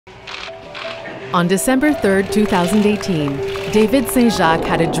On December 3, 2018, David Saint-Jacques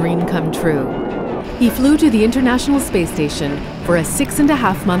had a dream come true. He flew to the International Space Station for a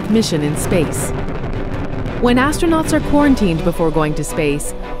 6.5-month mission in space. When astronauts are quarantined before going to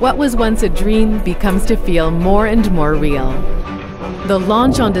space, what was once a dream becomes to feel more and more real. The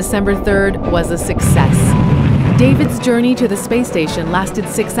launch on December 3rd was a success. David's journey to the space station lasted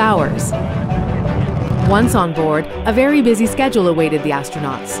 6 hours. Once on board, a very busy schedule awaited the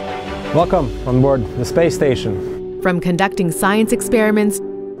astronauts. Welcome on board the space station. From conducting science experiments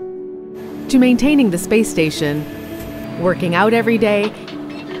to maintaining the space station, working out every day,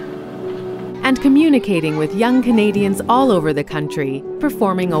 and communicating with young Canadians all over the country,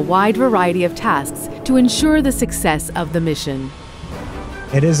 performing a wide variety of tasks to ensure the success of the mission.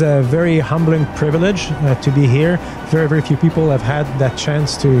 It is a very humbling privilege to be here. Very, very few people have had that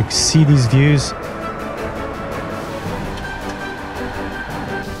chance to see these views.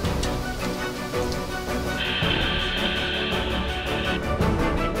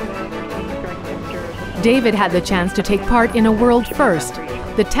 David had the chance to take part in a world first,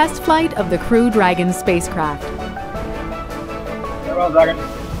 the test flight of the Crew Dragon spacecraft. Farewell, Dragon.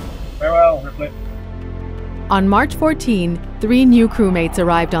 Farewell, Ripley. On March 14, 3 new crewmates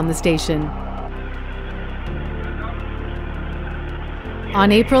arrived on the station.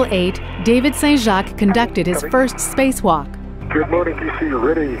 On April 8, David Saint-Jacques conducted his first spacewalk. Good morning, DC.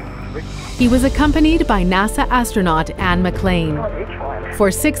 Ready. He was accompanied by NASA astronaut Anne McLean. For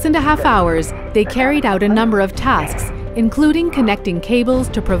 6.5 hours, they carried out a number of tasks, including connecting cables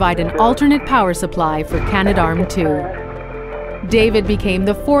to provide an alternate power supply for Canadarm2. David became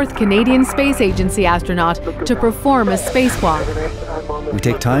the 4th Canadian Space Agency astronaut to perform a spacewalk. We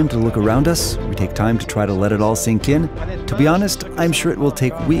take time to look around us. We take time to try to let it all sink in. To be honest, I'm sure it will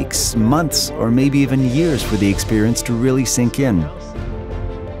take weeks, months, or maybe even years for the experience to really sink in.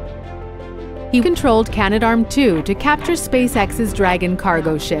 He controlled Canadarm2 to capture SpaceX's Dragon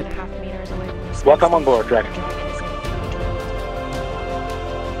cargo ship. Welcome on board, Dragon.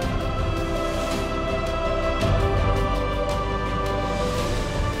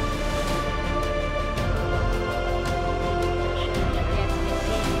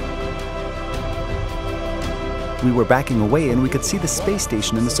 We were backing away and we could see the space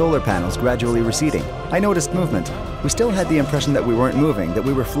station and the solar panels gradually receding. I noticed movement. We still had the impression that we weren't moving, that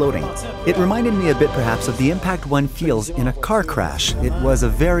we were floating. It reminded me a bit perhaps of the impact one feels in a car crash. It was a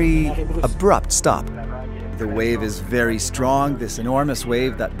very abrupt stop. The wave is very strong, this enormous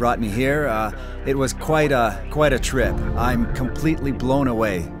wave that brought me here. It was quite a trip. I'm completely blown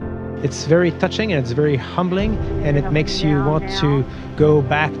away. It's very touching and it's very humbling, and it makes you want to go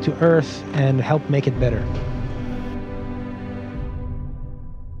back to Earth and help make it better.